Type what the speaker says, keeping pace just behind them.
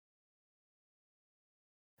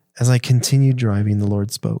As I continued driving, the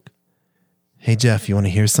Lord spoke. "Hey, Jeff, you want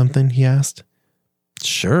to hear something?" he asked.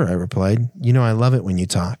 "Sure," I replied. "You know I love it when you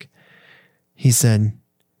talk." He said,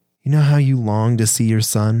 "You know how you long to see your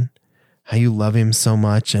son? How you love him so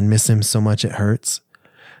much and miss him so much it hurts?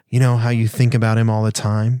 You know how you think about him all the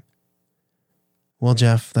time? Well,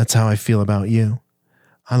 Jeff, that's how I feel about you.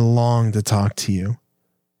 I long to talk to you.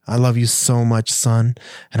 I love you so much, son,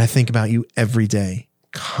 and I think about you every day,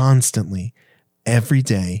 constantly, every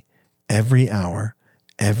day, every hour,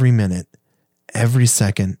 every minute, every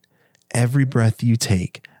second, every breath you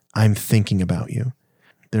take, I'm thinking about you.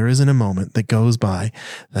 There isn't a moment that goes by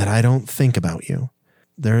that I don't think about you.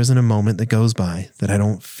 There isn't a moment that goes by that I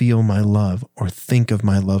don't feel my love or think of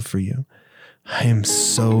my love for you. I am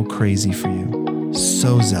so crazy for you,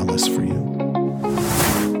 so zealous for you."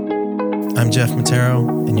 I'm Jeff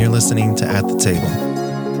Matero, and you're listening to At the Table.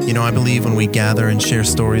 You know, I believe when we gather and share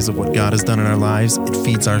stories of what God has done in our lives, it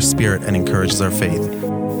feeds our spirit and encourages our faith.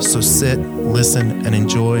 So sit, listen, and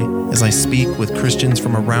enjoy as I speak with Christians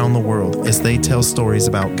from around the world as they tell stories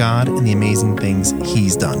about God and the amazing things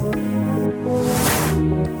He's done.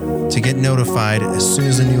 To get notified as soon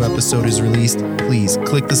as a new episode is released, please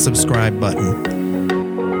click the subscribe button.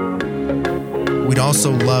 We'd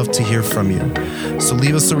also love to hear from you, so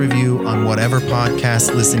leave us a review on whatever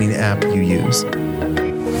podcast listening app you use.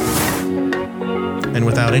 And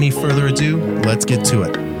without any further ado, let's get to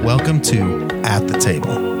it. Welcome to At the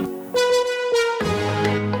Table.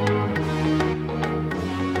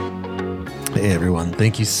 Hey everyone,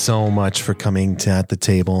 thank you so much for coming to At the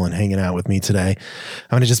Table and hanging out with me today. I'm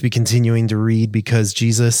going to just be continuing to read because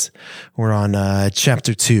Jesus, we're on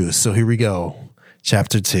chapter 2. So here we go.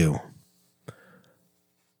 Chapter 2.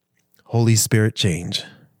 Holy Spirit change.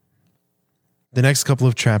 The next couple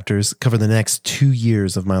of chapters cover the next 2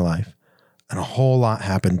 years of my life, and a whole lot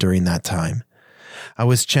happened during that time. I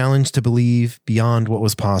was challenged to believe beyond what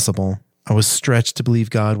was possible. I was stretched to believe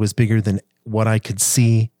God was bigger than what I could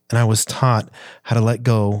see, and I was taught how to let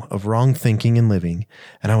go of wrong thinking and living,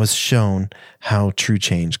 and I was shown how true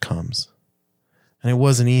change comes. And it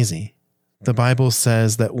wasn't easy. The Bible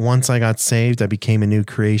says that once I got saved, I became a new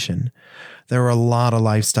creation. There were a lot of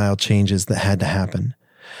lifestyle changes that had to happen.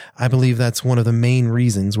 I believe that's one of the main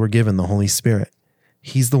reasons we're given the Holy Spirit.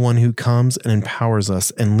 He's the one who comes and empowers us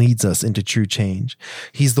and leads us into true change.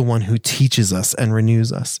 He's the one who teaches us and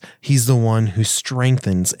renews us. He's the one who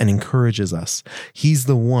strengthens and encourages us. He's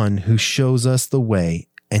the one who shows us the way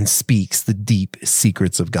and speaks the deep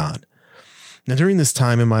secrets of God. Now, during this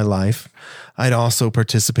time in my life, I'd also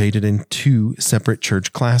participated in 2 separate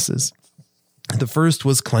church classes. The first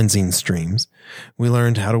was Cleansing Streams. We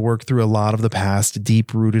learned how to work through a lot of the past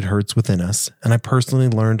deep-rooted hurts within us, and I personally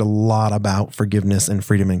learned a lot about forgiveness and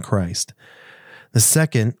freedom in Christ. The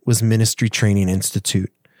second was Ministry Training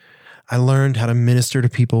Institute. I learned how to minister to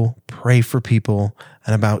people, pray for people,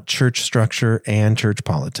 and about church structure and church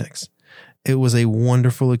politics. It was a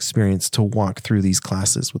wonderful experience to walk through these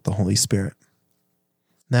classes with the Holy Spirit.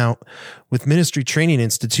 Now, with Ministry Training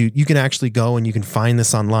Institute, you can actually go and you can find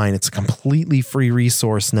this online. It's a completely free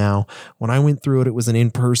resource now. When I went through it, it was an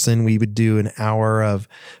in-person. We would do an hour of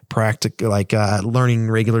learning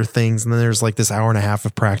regular things. And then there's like this hour and a half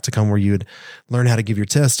of practicum where you would learn how to give your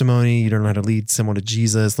testimony. You learn how to lead someone to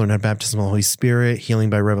Jesus, learn how to baptism of the Holy Spirit, healing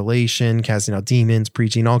by revelation, casting out demons,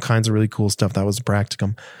 preaching, all kinds of really cool stuff. That was a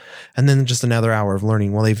practicum. And then just another hour of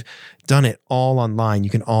learning. Well, they've done it all online. You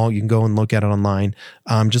can go and look at it online.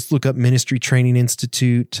 Just look up Ministry Training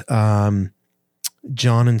Institute, John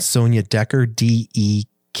and Sonia Decker, Dekker,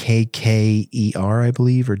 I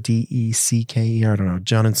believe, or Decker. I don't know.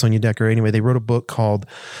 John and Sonia Decker. Anyway, they wrote a book called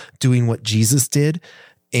Doing What Jesus Did.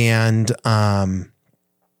 And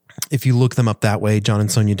if you look them up that way, John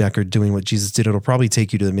and Sonia Decker, Doing What Jesus Did, it'll probably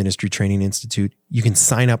take you to the Ministry Training Institute. You can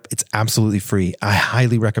sign up. It's absolutely free. I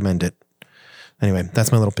highly recommend it. Anyway,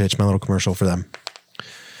 that's my little pitch, my little commercial for them.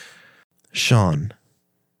 Sean.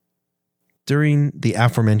 During the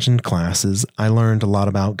aforementioned classes, I learned a lot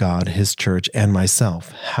about God, His church, and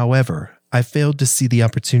myself. However, I failed to see the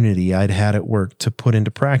opportunity I'd had at work to put into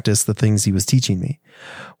practice the things He was teaching me.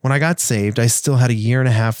 When I got saved, I still had a year and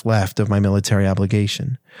a half left of my military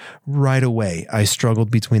obligation. Right away, I struggled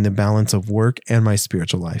between the balance of work and my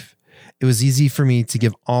spiritual life. It was easy for me to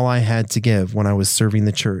give all I had to give when I was serving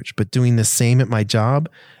the church, but doing the same at my job,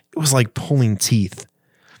 it was like pulling teeth.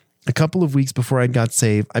 A couple of weeks before I got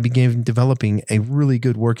saved, I began developing a really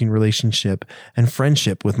good working relationship and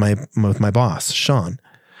friendship with my boss, Sean.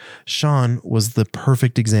 Sean was the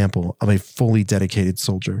perfect example of a fully dedicated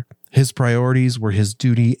soldier. His priorities were his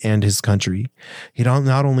duty and his country. He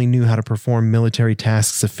not only knew how to perform military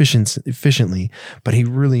tasks efficiently, but he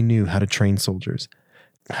really knew how to train soldiers.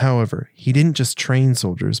 However, he didn't just train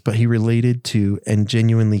soldiers, but he related to and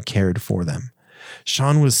genuinely cared for them.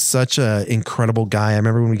 Sean was such an incredible guy. I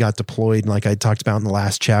remember when we got deployed, like I talked about in the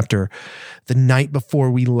last chapter, the night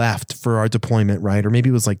before we left for our deployment, right? Or maybe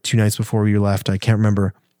it was like 2 nights before we left. I can't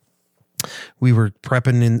remember. We were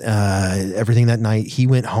prepping in everything that night. He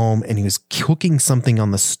went home and he was cooking something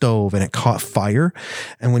on the stove and it caught fire.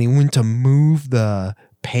 And when he went to move the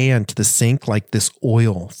pan to the sink, like this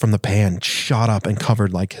oil from the pan shot up and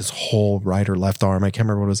covered like his whole right or left arm. I can't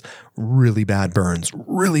remember what it was. Really bad burns,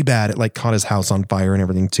 really bad. It like caught his house on fire and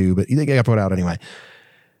everything too, but he got put out anyway.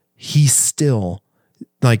 He still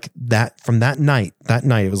like that from that night,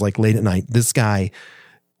 it was like late at night. This guy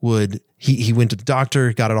he went to the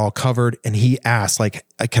doctor, got it all covered. And he asked like,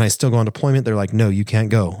 can I still go on deployment? They're like, no, you can't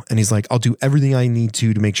go. And he's like, I'll do everything I need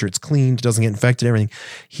to make sure it's cleaned, it doesn't get infected, everything.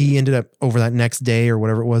 He ended up over that next day or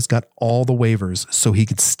whatever it was, got all the waivers so he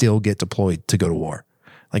could still get deployed to go to war.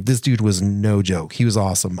 Like this dude was no joke. He was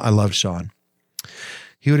awesome. I love Sean.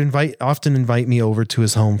 He would often invite me over to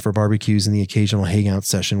his home for barbecues and the occasional hangout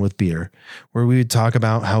session with beer, where we would talk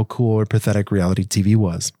about how cool or pathetic reality TV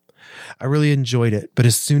was. I really enjoyed it, but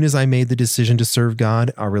as soon as I made the decision to serve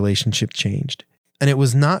God, our relationship changed. And it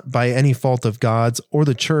was not by any fault of God's or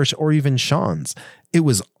the church or even Sean's. It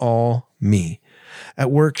was all me. At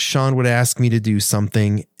work, Sean would ask me to do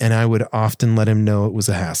something, and I would often let him know it was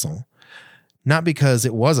a hassle. Not because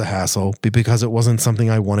it was a hassle, but because it wasn't something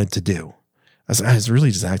I wanted to do. I was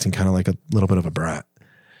really just acting kind of like a little bit of a brat.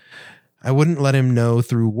 I wouldn't let him know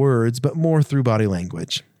through words, but more through body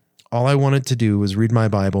language. All I wanted to do was read my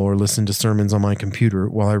Bible or listen to sermons on my computer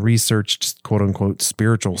while I researched quote unquote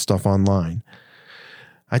spiritual stuff online.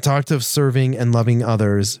 I talked of serving and loving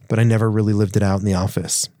others, but I never really lived it out in the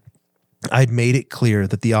office. I'd made it clear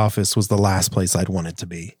that the office was the last place I'd wanted to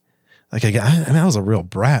be. Like I was a real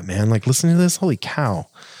brat, man. Like listening to this, holy cow.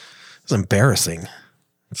 It was embarrassing.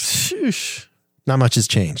 Shoosh. Not much has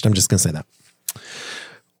changed. I'm just going to say that.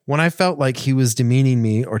 When I felt like he was demeaning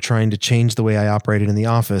me or trying to change the way I operated in the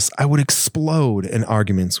office, I would explode and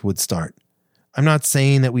arguments would start. I'm not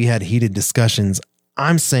saying that we had heated discussions.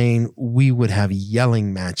 I'm saying we would have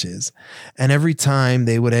yelling matches. And every time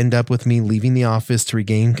they would end up with me leaving the office to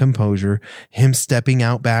regain composure, him stepping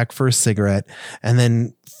out back for a cigarette, and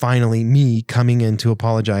then finally me coming in to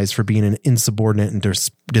apologize for being an insubordinate and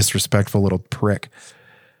disrespectful little prick.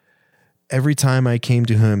 Every time I came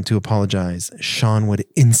to him to apologize, Sean would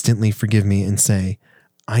instantly forgive me and say,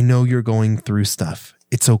 I know you're going through stuff.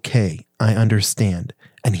 It's okay. I understand.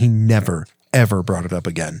 And he never, ever brought it up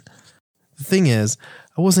again. The thing is,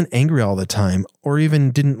 I wasn't angry all the time or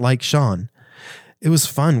even didn't like Sean. It was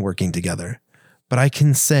fun working together. But I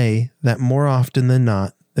can say that more often than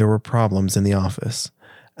not, there were problems in the office.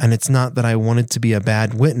 And it's not that I wanted to be a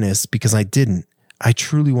bad witness because I didn't. I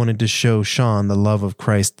truly wanted to show Sean the love of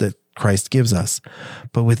Christ that Christ gives us.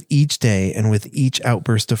 But with each day and with each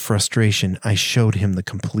outburst of frustration, I showed him the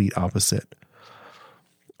complete opposite.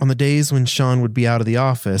 On the days when Sean would be out of the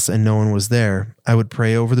office and no one was there, I would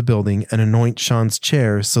pray over the building and anoint Sean's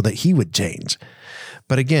chair so that he would change.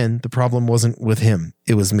 But again, the problem wasn't with him,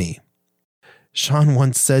 it was me. Sean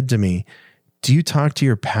once said to me, "Do you talk to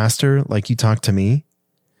your pastor like you talk to me?"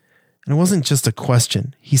 And it wasn't just a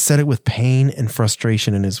question. He said it with pain and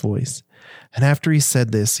frustration in his voice. And after he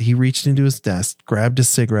said this, he reached into his desk, grabbed a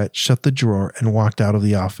cigarette, shut the drawer, and walked out of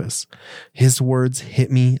the office. His words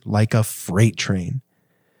hit me like a freight train.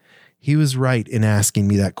 He was right in asking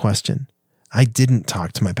me that question. I didn't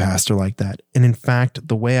talk to my pastor like that. And in fact,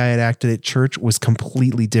 the way I had acted at church was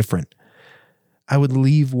completely different. I would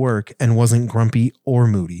leave work and wasn't grumpy or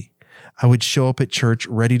moody. I would show up at church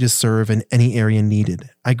ready to serve in any area needed.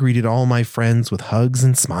 I greeted all my friends with hugs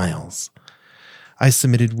and smiles. I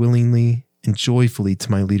submitted willingly and joyfully to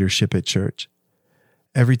my leadership at church.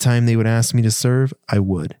 Every time they would ask me to serve, I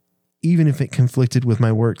would, even if it conflicted with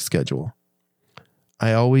my work schedule.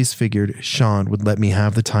 I always figured Sean would let me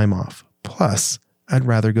have the time off. Plus, I'd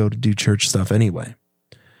rather go to do church stuff anyway.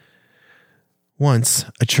 Once,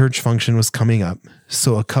 a church function was coming up,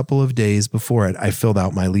 so a couple of days before it, I filled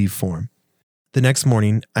out my leave form. The next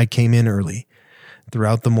morning, I came in early.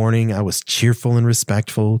 Throughout the morning, I was cheerful and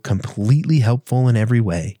respectful, completely helpful in every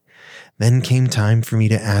way. Then came time for me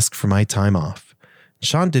to ask for my time off.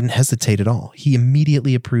 Sean didn't hesitate at all. He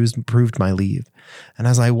immediately approved my leave. And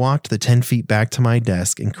as I walked the 10 feet back to my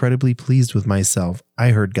desk, incredibly pleased with myself, I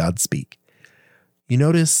heard God speak. You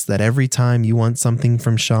notice that every time you want something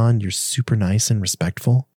from Sean, you're super nice and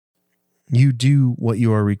respectful? You do what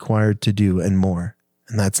you are required to do and more,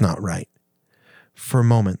 and that's not right. For a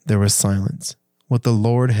moment, there was silence. What the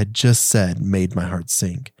Lord had just said made my heart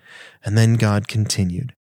sink. And then God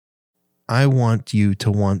continued, I want you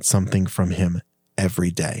to want something from him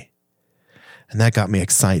every day. And that got me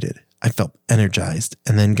excited. I felt energized.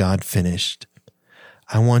 And then God finished,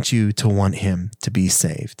 I want you to want him to be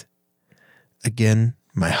saved. Again,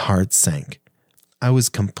 my heart sank. I was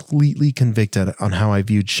completely convicted on how I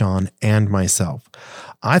viewed Sean and myself.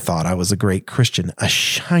 I thought I was a great Christian, a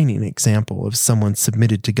shining example of someone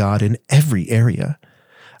submitted to God in every area.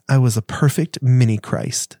 I was a perfect mini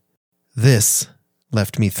Christ. This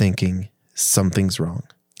left me thinking something's wrong.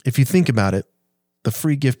 If you think about it, the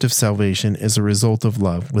free gift of salvation is a result of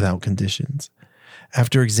love without conditions.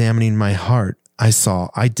 After examining my heart, I saw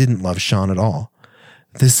I didn't love Sean at all.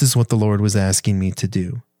 This is what the Lord was asking me to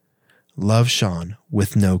do. Love Sean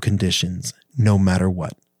with no conditions, no matter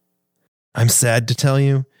what. I'm sad to tell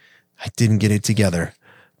you, I didn't get it together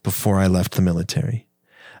before I left the military.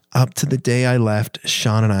 Up to the day I left,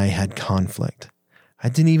 Sean and I had conflict. I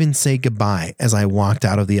didn't even say goodbye as I walked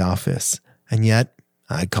out of the office, and yet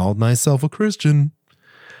I called myself a Christian.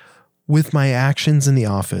 With my actions in the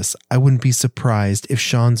office, I wouldn't be surprised if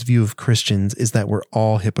Sean's view of Christians is that we're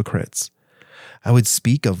all hypocrites. I would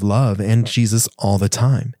speak of love and Jesus all the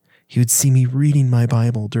time. He would see me reading my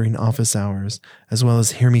Bible during office hours, as well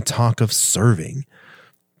as hear me talk of serving.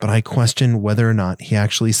 But I questioned whether or not he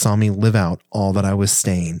actually saw me live out all that I was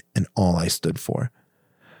saying and all I stood for.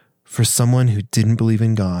 For someone who didn't believe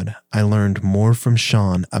in God, I learned more from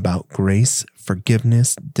Sean about grace,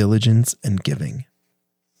 forgiveness, diligence, and giving.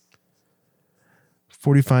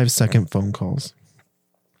 45-second phone calls.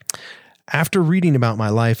 After reading about my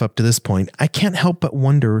life up to this point, I can't help but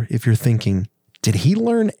wonder if you're thinking, did he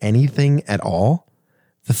learn anything at all?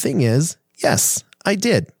 The thing is, yes, I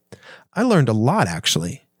did. I learned a lot,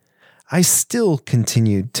 actually. I still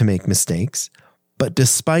continued to make mistakes, but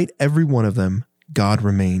despite every one of them, God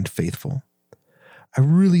remained faithful. I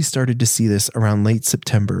really started to see this around late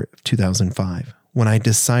September of 2005, when I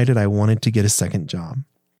decided I wanted to get a second job.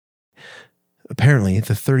 Apparently,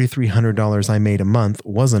 the $3,300 I made a month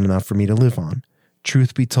wasn't enough for me to live on.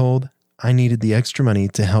 Truth be told, I needed the extra money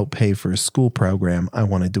to help pay for a school program I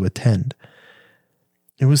wanted to attend.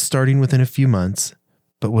 It was starting within a few months,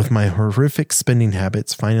 but with my horrific spending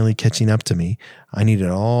habits finally catching up to me, I needed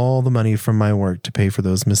all the money from my work to pay for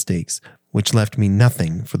those mistakes, which left me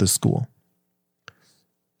nothing for the school.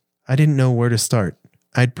 I didn't know where to start.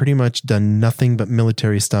 I'd pretty much done nothing but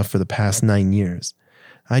military stuff for the past 9 years.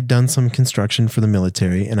 I'd done some construction for the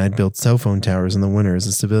military, and I'd built cell phone towers in the winter as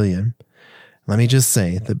a civilian. Let me just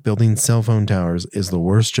say that building cell phone towers is the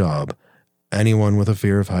worst job anyone with a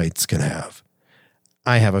fear of heights can have.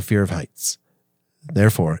 I have a fear of heights.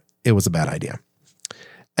 Therefore, it was a bad idea.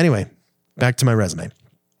 Anyway, back to my resume.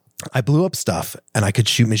 I blew up stuff, and I could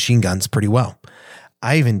shoot machine guns pretty well.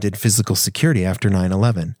 I even did physical security after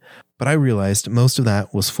 9/11, but I realized most of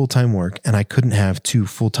that was full-time work, and I couldn't have 2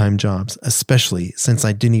 full-time jobs, especially since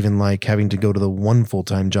I didn't even like having to go to the 1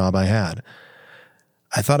 full-time job I had.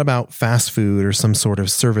 I thought about fast food or some sort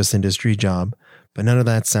of service industry job, but none of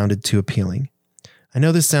that sounded too appealing. I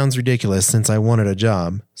know this sounds ridiculous since I wanted a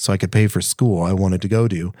job so I could pay for school I wanted to go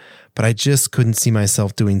to, but I just couldn't see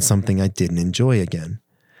myself doing something I didn't enjoy again.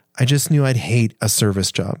 I just knew I'd hate a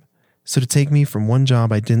service job. So to take me from one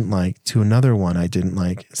job I didn't like to another one I didn't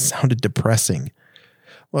like sounded depressing.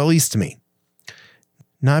 Well, at least to me.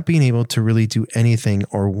 Not being able to really do anything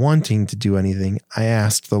or wanting to do anything, I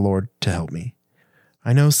asked the Lord to help me.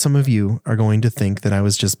 I know some of you are going to think that I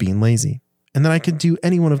was just being lazy and that I could do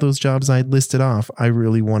any one of those jobs I'd listed off if I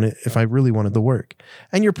really wanted the work.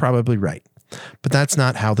 And you're probably right. But that's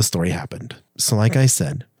not how the story happened. So like I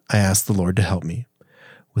said, I asked the Lord to help me.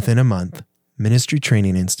 Within a month, Ministry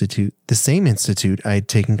Training Institute, the same institute I had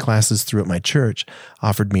taken classes through at my church,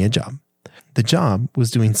 offered me a job. The job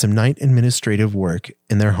was doing some night administrative work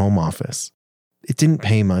in their home office. It didn't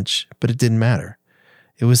pay much, but it didn't matter.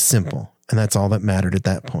 It was simple, and that's all that mattered at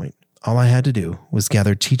that point. All I had to do was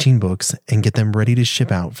gather teaching books and get them ready to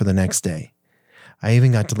ship out for the next day. I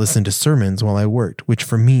even got to listen to sermons while I worked, which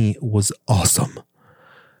for me was awesome.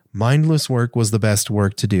 Mindless work was the best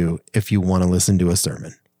work to do if you want to listen to a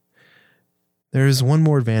sermon. There is one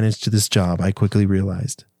more advantage to this job I quickly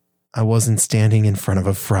realized. I wasn't standing in front of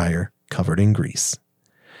a fryer covered in grease.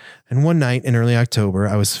 And one night in early October,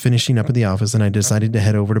 I was finishing up at the office and I decided to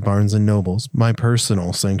head over to Barnes & Noble's, my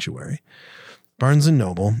personal sanctuary. Barnes &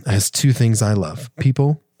 Noble has 2 things I love,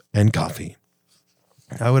 people and coffee.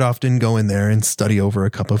 I would often go in there and study over a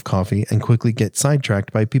cup of coffee and quickly get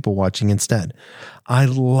sidetracked by people watching instead. I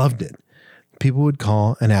loved it. people would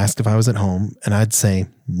call and ask if I was at home, and I'd say,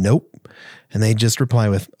 nope. And they'd just reply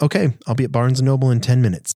with, okay, I'll be at Barnes & Noble in 10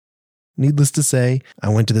 minutes. Needless to say, I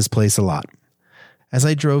went to this place a lot. As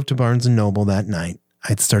I drove to Barnes & Noble that night,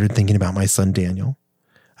 I'd started thinking about my son Daniel.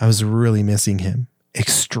 I was really missing him.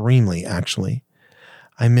 Extremely, actually.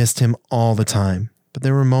 I missed him all the time, but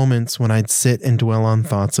there were moments when I'd sit and dwell on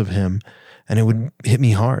thoughts of him, and it would hit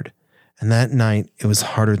me hard. And that night, it was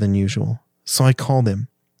harder than usual. So I called him,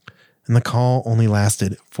 and the call only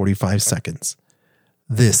lasted 45 seconds.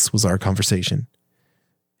 This was our conversation.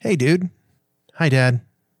 Hey, dude. Hi, Dad.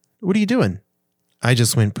 What are you doing? I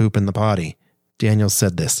just went poop in the potty. Daniel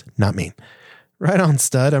said this, not me. Right on,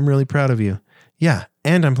 stud. I'm really proud of you. Yeah,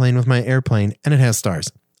 and I'm playing with my airplane, and it has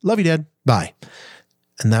stars. Love you, Dad. Bye.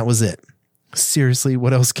 And that was it. Seriously,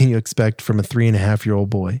 what else can you expect from a 3.5-year-old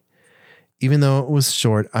boy? Even though it was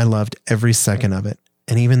short, I loved every second of it.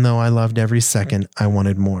 And even though I loved every second, I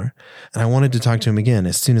wanted more. And I wanted to talk to him again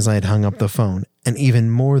as soon as I had hung up the phone, and even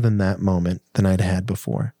more than that moment than I'd had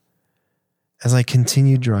before. As I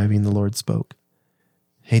continued driving, the Lord spoke.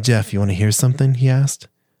 Hey, Jeff, you want to hear something? He asked.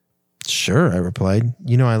 Sure, I replied.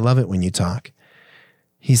 You know I love it when you talk.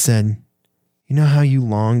 He said, you know how you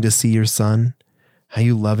long to see your son? How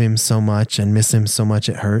you love him so much and miss him so much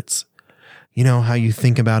it hurts? You know how you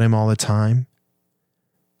think about him all the time?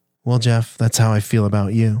 Well, Jeff, that's how I feel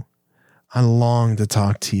about you. I long to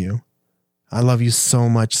talk to you. I love you so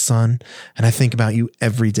much, son, and I think about you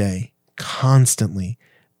every day, constantly,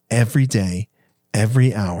 every day,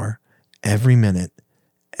 every hour, every minute,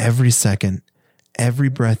 every second, every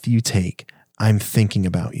breath you take, I'm thinking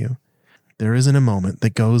about you. There isn't a moment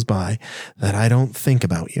that goes by that I don't think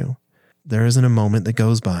about you. There isn't a moment that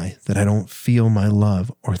goes by that I don't feel my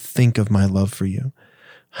love or think of my love for you.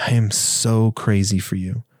 I am so crazy for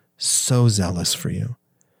you, so zealous for you.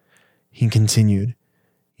 He continued,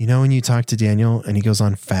 you know when you talk to Daniel and he goes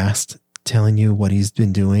on fast, telling you what he's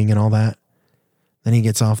been doing and all that? Then he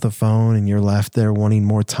gets off the phone and you're left there wanting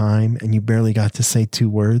more time and you barely got to say 2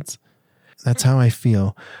 words? That's how I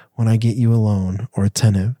feel when I get you alone or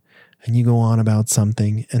attentive and you go on about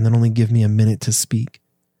something and then only give me a minute to speak.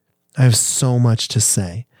 I have so much to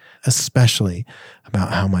say, especially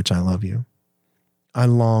about how much I love you. I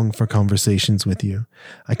long for conversations with you.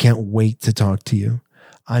 I can't wait to talk to you.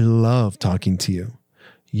 I love talking to you.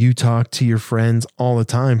 You talk to your friends all the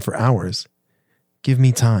time for hours. Give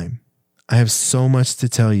me time. I have so much to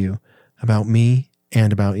tell you about me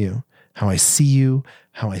and about you. How I see you,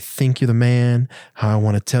 how I think you're the man, how I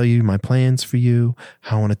want to tell you my plans for you,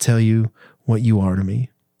 how I want to tell you what you are to me.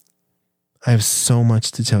 I have so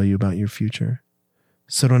much to tell you about your future.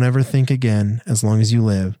 So don't ever think again, as long as you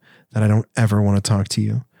live, that I don't ever want to talk to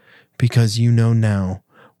you, because you know now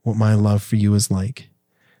what my love for you is like.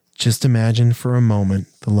 Just imagine for a moment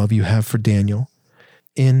the love you have for Daniel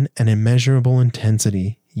in an immeasurable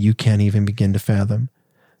intensity you can't even begin to fathom.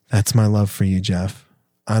 That's my love for you, Jeff.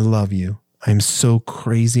 I love you. I'm so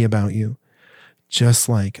crazy about you, just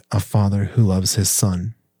like a father who loves his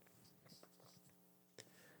son.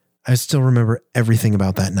 I still remember everything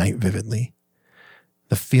about that night vividly.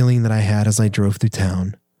 The feeling that I had as I drove through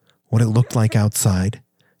town, what it looked like outside,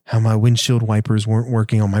 how my windshield wipers weren't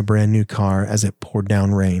working on my brand new car as it poured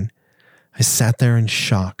down rain. I sat there in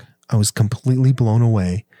shock. I was completely blown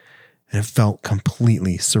away, and it felt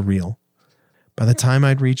completely surreal. By the time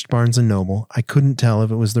I'd reached Barnes & Noble, I couldn't tell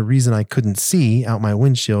if it was the reason I couldn't see out my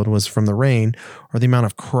windshield was from the rain or the amount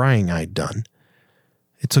of crying I'd done.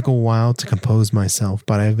 It took a while to compose myself,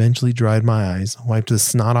 but I eventually dried my eyes, wiped the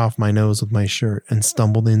snot off my nose with my shirt, and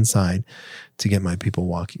stumbled inside to get my people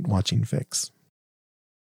watching fix.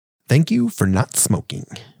 Thank you for not smoking.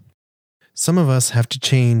 Some of us have to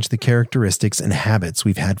change the characteristics and habits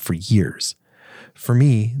we've had for years. For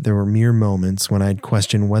me, there were mere moments when I'd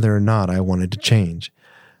question whether or not I wanted to change.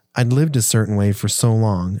 I'd lived a certain way for so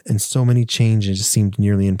long, and so many changes seemed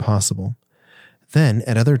nearly impossible. Then,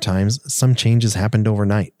 at other times, some changes happened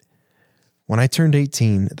overnight. When I turned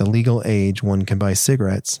 18, the legal age one can buy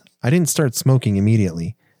cigarettes, I didn't start smoking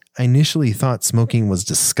immediately. I initially thought smoking was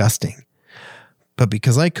disgusting. But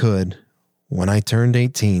because I could, when I turned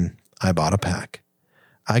 18, I bought a pack.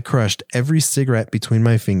 I crushed every cigarette between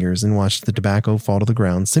my fingers and watched the tobacco fall to the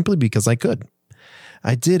ground simply because I could.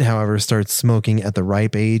 I did, however, start smoking at the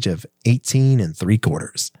ripe age of 18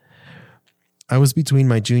 3/4. I was between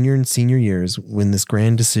my junior and senior years when this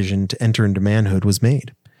grand decision to enter into manhood was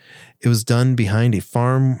made. It was done behind a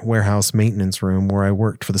farm warehouse maintenance room where I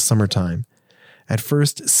worked for the summertime. At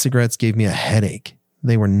first, cigarettes gave me a headache.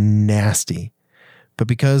 They were nasty. But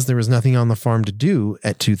because there was nothing on the farm to do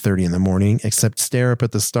at 2:30 in the morning except stare up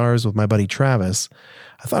at the stars with my buddy Travis,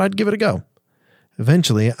 I thought I'd give it a go.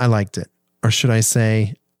 Eventually, I liked it. Or should I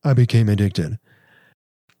say, I became addicted.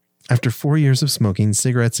 After 4 years of smoking,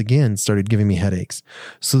 cigarettes again started giving me headaches,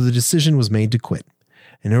 so the decision was made to quit.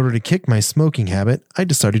 In order to kick my smoking habit, I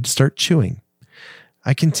decided to start chewing.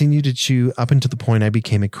 I continued to chew up until the point I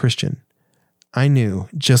became a Christian. I knew,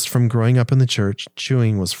 just from growing up in the church,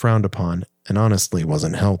 chewing was frowned upon and honestly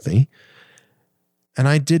wasn't healthy. And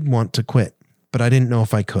I did want to quit, but I didn't know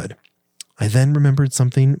if I could. I then remembered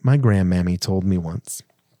something my grandmammy told me once.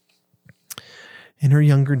 In her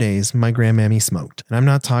younger days, my grandmammy smoked, and I'm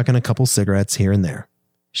not talking a couple cigarettes here and there.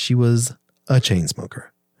 She was a chain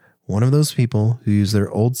smoker, one of those people who use their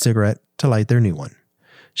old cigarette to light their new one.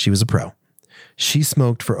 She was a pro. She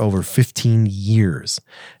smoked for over 15 years,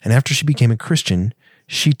 and after she became a Christian,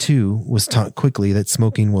 she too was taught quickly that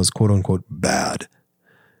smoking was quote-unquote bad.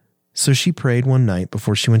 So she prayed one night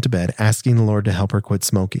before she went to bed, asking the Lord to help her quit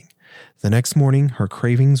smoking. The next morning, her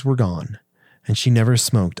cravings were gone, and she never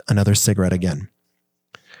smoked another cigarette again.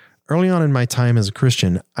 Early on in my time as a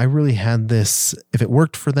Christian, I really had this, if it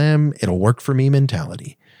worked for them, it'll work for me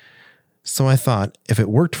mentality. So I thought, if it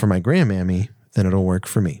worked for my grandmammy, then it'll work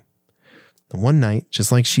for me. The one night,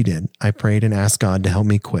 just like she did, I prayed and asked God to help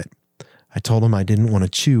me quit. I told him I didn't want to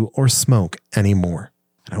chew or smoke anymore.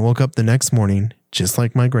 And I woke up the next morning, just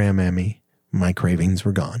like my grandmammy, my cravings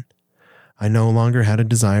were gone. I no longer had a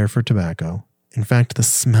desire for tobacco. In fact, the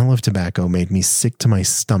smell of tobacco made me sick to my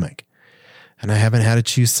stomach. And I haven't had to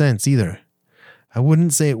chew since either. I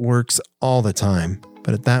wouldn't say it works all the time,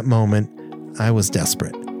 but at that moment, I was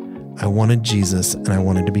desperate. I wanted Jesus and I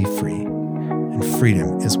wanted to be free. And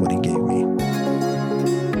freedom is what he gave me.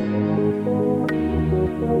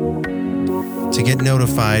 To get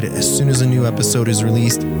notified as soon as a new episode is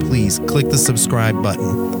released, please click the subscribe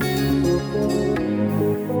button.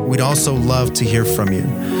 We'd also love to hear from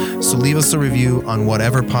you, so leave us a review on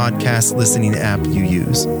whatever podcast listening app you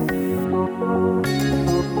use.